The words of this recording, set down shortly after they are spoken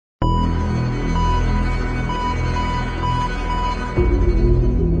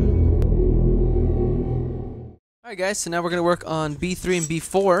Alright guys, so now we're going to work on B3 and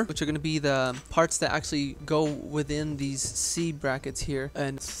B4, which are going to be the parts that actually go within these C brackets here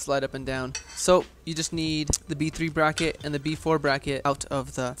and slide up and down. So you just need the B3 bracket and the B4 bracket out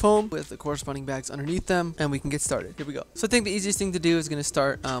of the foam with the corresponding bags underneath them, and we can get started. Here we go. So I think the easiest thing to do is going to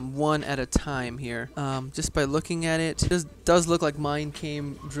start one at a time here. Just by looking at it, it does look like mine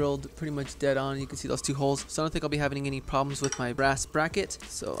came drilled pretty much dead on. You can see those two holes. So I don't think I'll be having any problems with my brass bracket.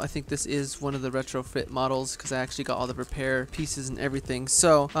 So I think this is one of the retrofit models because I actually got all the repair pieces and everything.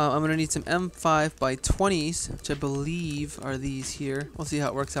 So I'm going to need some M5 by 20s, which I believe are these here. We'll see how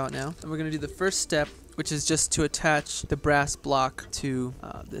it works out now. And we're going to do the first step, which is just to attach the brass block to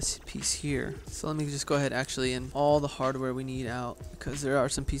this piece here. So let me just go ahead actually and all the hardware we need out, because there are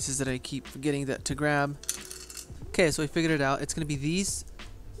some pieces that I keep forgetting to grab. Okay, so we figured it out. It's going to be these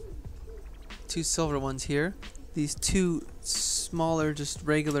two silver ones here, these two smaller just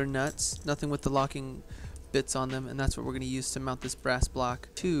regular nuts, nothing with the locking bits on them, and that's what we're going to use to mount this brass block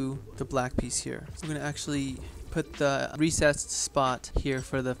to the black piece here. So we're going to actually put the recessed spot here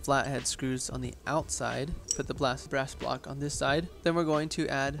for the flathead screws on the outside, put the brass block on this side. Then we're going to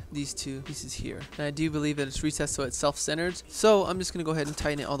add these two pieces here. And I do believe that it's recessed so it's self-centered. So I'm just going to go ahead and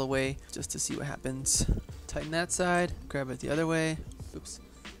tighten it all the way just to see what happens. Tighten that side, grab it the other way, oops,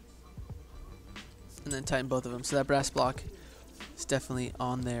 and then tighten both of them. So that brass block is definitely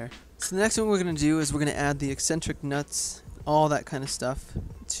on there. So the next thing we're going to do is we're going to add the eccentric nuts, all that kind of stuff,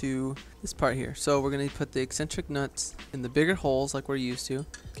 to this part here. So we're going to put the eccentric nuts in the bigger holes like we're used to.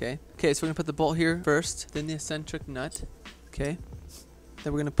 Okay, so we're going to put the bolt here first, then the eccentric nut. Okay,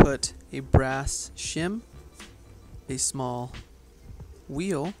 then we're going to put a brass shim, a small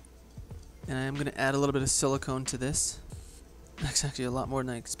wheel, and I'm going to add a little bit of silicone to this. That's actually a lot more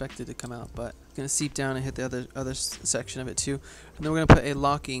than I expected to come out, but it's going to seep down and hit the other section of it too. And then we're going to put a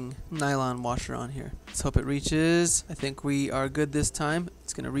locking nylon washer on here. Let's hope it reaches. I think we are good this time.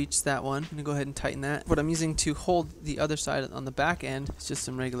 It's going to reach that one. I'm going to go ahead and tighten that. What I'm using to hold the other side on the back end is just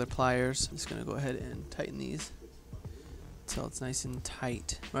some regular pliers. I'm just going to go ahead and tighten these until it's nice and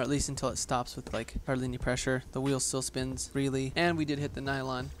tight, or at least until it stops with like hardly any pressure. The wheel still spins freely, and we did hit the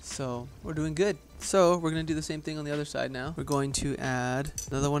nylon, so we're doing good. So we're going to do the same thing on the other side now. We're going to add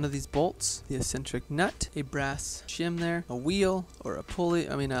another one of these bolts, the eccentric nut, a brass shim there, a wheel or a pulley,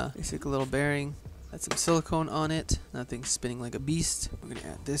 basically a little bearing. Add some silicone on it. Nothing's spinning like a beast. We're going to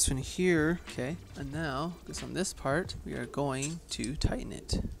add this one here. Okay, and now, just on this part, we are going to tighten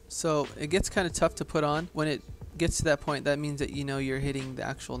it. So it gets kind of tough to put on. When it gets to that point, that means that you know you're hitting the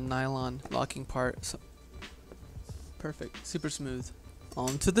actual nylon locking part. So perfect, super smooth.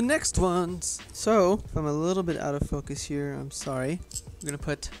 On to the next ones. So if I'm a little bit out of focus here, I'm sorry. We're gonna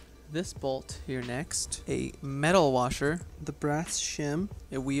put this bolt here next, a metal washer, the brass shim,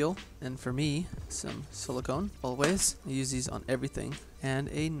 a wheel, and for me, some silicone. Always, I use these on everything, and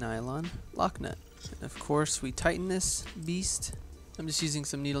a nylon lock nut. And of course, we tighten this beast. I'm just using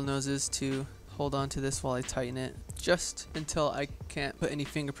some needle noses to hold on to this while I tighten it, just until I can't put any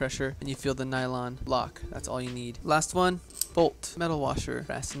finger pressure and you feel the nylon lock. That's all you need. Last one, bolt, metal washer,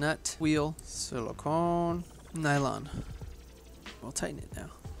 brass nut, wheel, silicone, nylon. We'll tighten it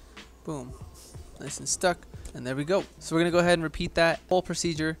now. Boom, nice and stuck, and there we go. So we're gonna go ahead and repeat that whole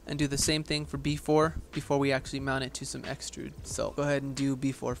procedure and do the same thing for B4 before we actually mount it to some extrude. So go ahead and do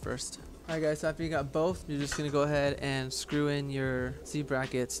B4 first. Alright guys, so after you got both, you're just going to go ahead and screw in your C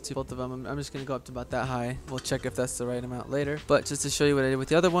brackets to both of them. I'm just going to go up to about that high. We'll check if that's the right amount later. But just to show you what I did with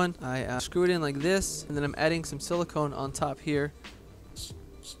the other one, I screw it in like this, and then I'm adding some silicone on top here.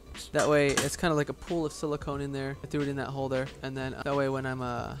 That way, it's kind of like a pool of silicone in there. I threw it in that hole there, and then that way when I'm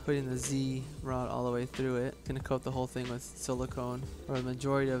putting the Z rod all the way through it, I'm gonna coat the whole thing with silicone, or the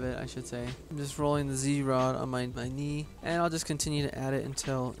majority of it, I should say. I'm just rolling the Z rod on my knee, and I'll just continue to add it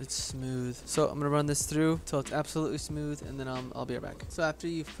until it's smooth. So I'm gonna run this through until it's absolutely smooth, and then I'll be right back. So after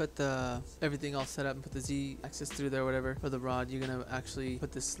you've put everything all set up and put the Z axis through there, whatever, for the rod, you're gonna actually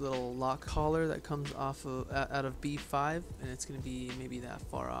put this little lock collar that comes off of out of B5, and it's gonna be maybe that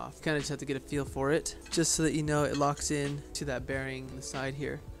far off. Kind of just have to get a feel for it, just so that you know it locks in to that bearing on the side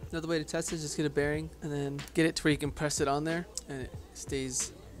here. Another way to test it is just get a bearing and then get it to where you can press it on there and it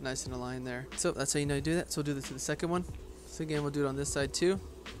stays nice and aligned there. So that's how you know you do that. So we'll do this to the second one. So again, we'll do it on this side too.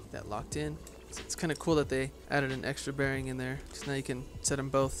 Get that locked in. So it's kind of cool that they added an extra bearing in there, because now you can set them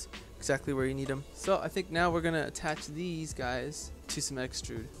both exactly where you need them. So I think now we're gonna attach these guys to some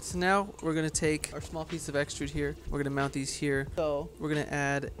extrude. So now we're gonna take our small piece of extrude here. We're gonna mount these here. So we're gonna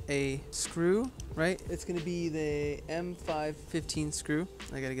add a screw, right? It's gonna be the M515 screw.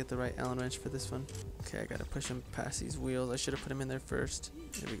 I gotta get the right Allen wrench for this one. Okay, I gotta push them past these wheels. I should have put them in there first.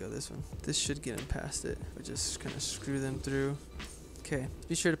 There we go, this one. This should get them past it. We just kind of screw them through. Okay,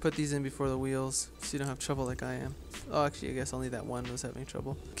 be sure to put these in before the wheels so you don't have trouble like I am. Oh, actually, I guess only that one was having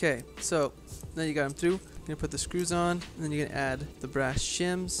trouble. Okay, so now you got them through. You're gonna put the screws on, and then you're gonna add the brass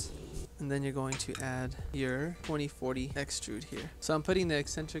shims, and then you're going to add your 2040 extrude here. So I'm putting the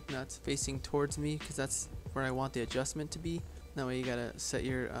eccentric nuts facing towards me because that's where I want the adjustment to be. That way you gotta set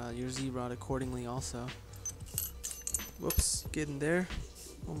your Z-rod accordingly also. Whoops, getting there,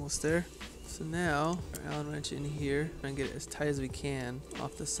 almost there. So now, our Allen wrench in here, and get it as tight as we can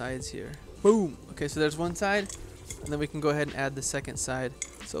off the sides here. Boom! Okay, so there's one side, and then we can go ahead and add the second side.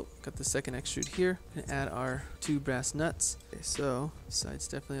 So, got the second extrude here, and add our 2 brass nuts. Okay, so, this side's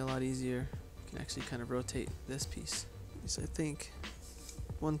definitely a lot easier. You can actually kind of rotate this piece. At least I think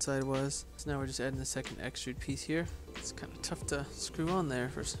one side was. So now we're just adding the second extrude piece here. It's kind of tough to screw on there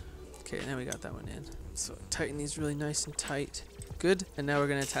first. Okay, now we got that one in. So, tighten these really nice and tight. Good, and now we're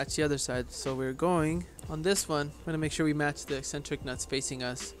going to attach the other side. So we're going on this one, we're going to make sure we match the eccentric nuts facing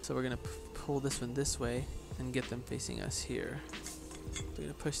us. So we're going to pull this one this way and get them facing us here. We're going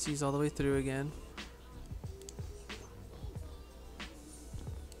to push these all the way through again.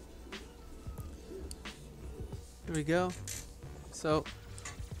 Here we go. So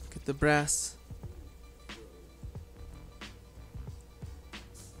get the brass.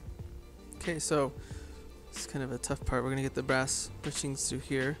 Okay, so it's kind of a tough part. We're gonna get the brass bushings through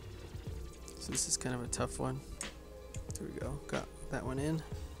here. So this is kind of a tough one. There we go. Got that one in.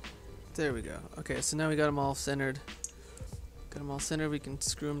 There we go. Okay, so now we got them all centered. Got them all centered. We can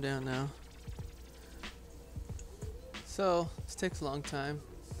screw them down now. So this takes a long time.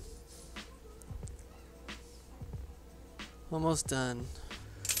 Almost done.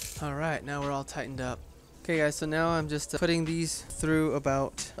 All right, now we're all tightened up. Okay guys, so now I'm just putting these through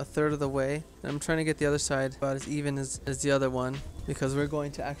about a third of the way. And I'm trying to get the other side about as even as the other one, because we're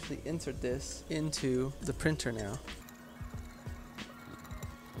going to actually insert this into the printer now.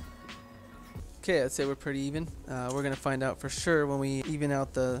 Okay, I'd say we're pretty even. We're gonna find out for sure when we even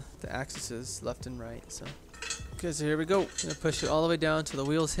out the axes left and right. So okay, so here we go. Gonna push it all the way down till the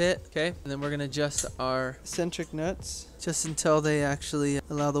wheels hit. Okay, and then we're gonna adjust our eccentric nuts just until they actually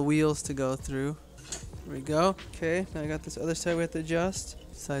allow the wheels to go through. There we go. Okay, now I got this other side we have to adjust.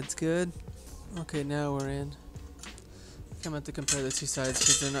 Side's good. Okay, now we're in. I'm gonna have to compare the two sides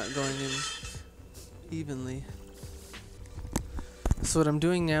because they're not going in evenly. So what I'm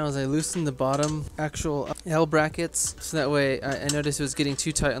doing now is I loosen the bottom actual L brackets, so that way I noticed it was getting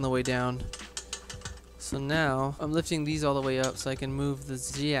too tight on the way down. So now I'm lifting these all the way up so I can move the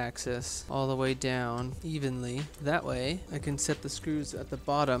Z-axis all the way down evenly. That way I can set the screws at the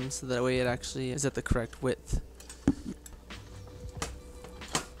bottom so that way it actually is at the correct width.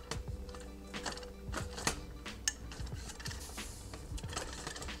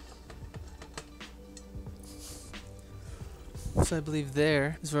 So I believe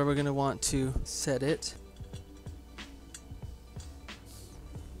there is where we're going to want to set it.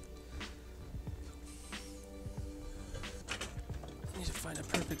 I need to find a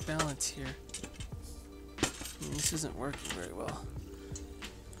perfect balance here. This isn't working very well.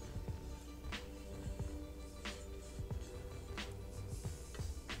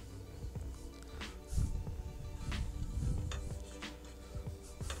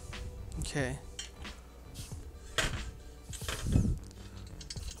 Okay.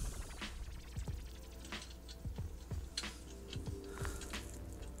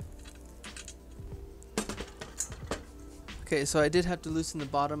 Okay, so I did have to loosen the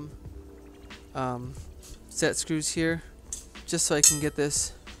bottom set screws here just so I can get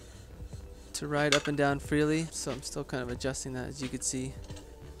this to ride up and down freely. So I'm still kind of adjusting that, as you can see.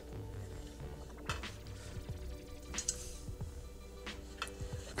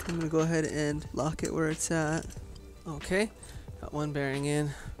 I'm going to go ahead and lock it where it's at. Okay, got one bearing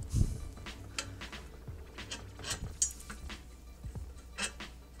in.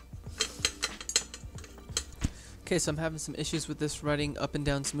 Okay, so I'm having some issues with this riding up and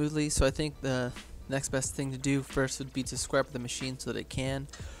down smoothly, so I think the next best thing to do first would be to scrap the machine so that it can.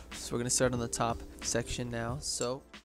 So we're going to start on the top section now. So